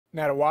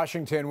Now to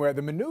Washington, where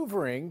the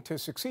maneuvering to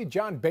succeed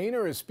John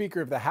Boehner as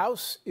Speaker of the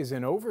House is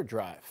in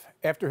overdrive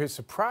after his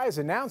surprise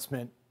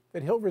announcement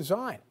that he'll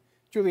resign.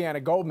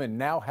 Julianna Goldman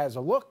now has a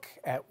look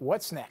at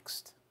what's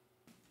next.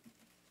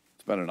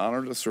 It's been an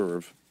honor to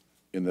serve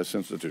in this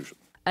institution.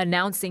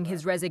 Announcing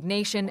his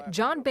resignation,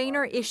 John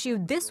Boehner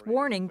issued this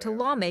warning to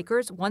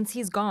lawmakers once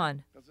he's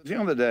gone. At the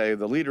end of the day,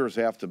 the leaders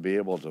have to be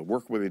able to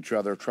work with each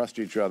other, trust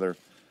each other,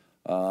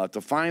 to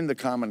find the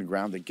common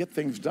ground to get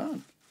things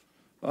done.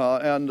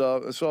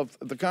 So if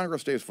the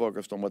Congress stays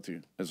focused on what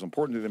is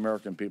important to the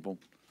American people,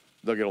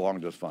 they'll get along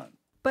just fine.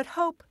 But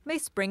hope may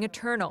spring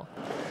eternal.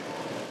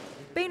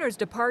 Boehner's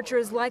departure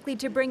is likely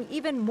to bring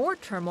even more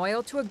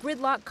turmoil to a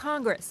gridlocked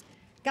Congress.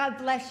 God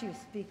bless you,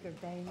 Speaker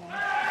Boehner.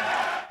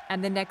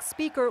 And the next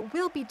speaker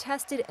will be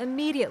tested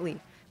immediately,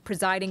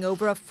 presiding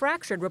over a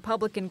fractured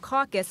Republican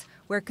caucus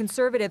where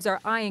conservatives are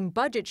eyeing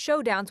budget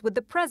showdowns with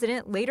the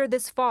president later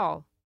this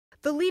fall.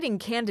 The leading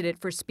candidate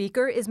for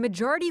Speaker is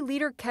Majority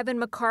Leader Kevin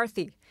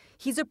McCarthy.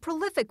 He's a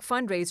prolific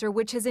fundraiser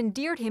which has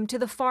endeared him to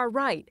the far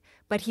right,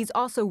 but he's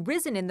also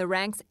risen in the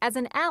ranks as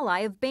an ally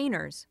of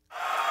Boehner's.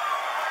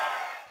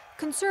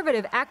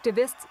 Conservative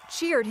activists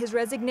cheered his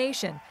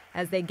resignation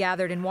as they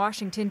gathered in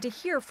Washington to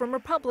hear from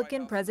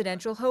Republican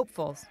presidential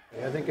hopefuls.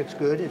 I think it's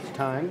good, it's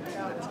time,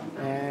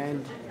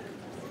 and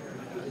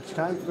it's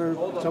time for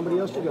somebody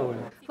else to go in.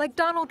 Like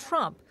Donald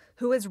Trump,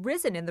 who has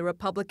risen in the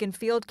Republican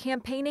field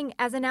campaigning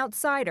as an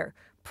outsider,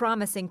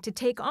 promising to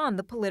take on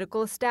the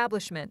political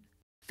establishment.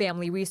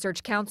 Family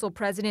Research Council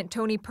President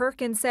Tony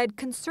Perkins said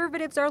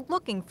conservatives are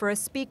looking for a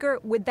speaker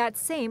with that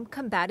same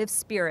combative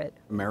spirit.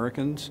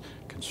 Americans,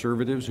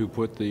 conservatives who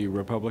put the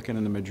Republican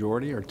in the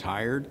majority, are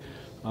tired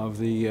of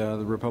the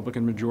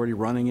Republican majority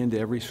running into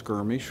every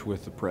skirmish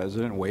with the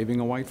president waving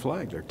a white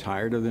flag. They're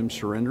tired of them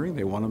surrendering.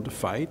 They want them to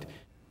fight.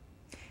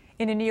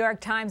 In a New York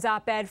Times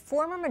op-ed,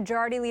 former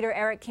Majority Leader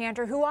Eric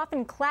Cantor, who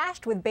often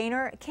clashed with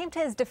Boehner, came to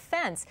his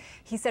defense.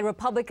 He said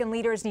Republican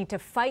leaders need to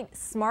fight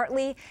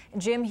smartly.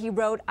 Jim, he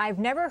wrote, "I've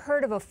never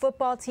heard of a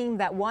football team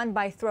that won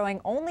by throwing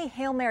only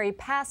Hail Mary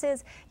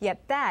passes,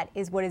 yet that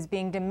is what is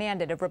being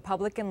demanded of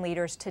Republican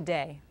leaders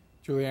today."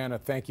 Julianna,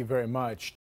 thank you very much.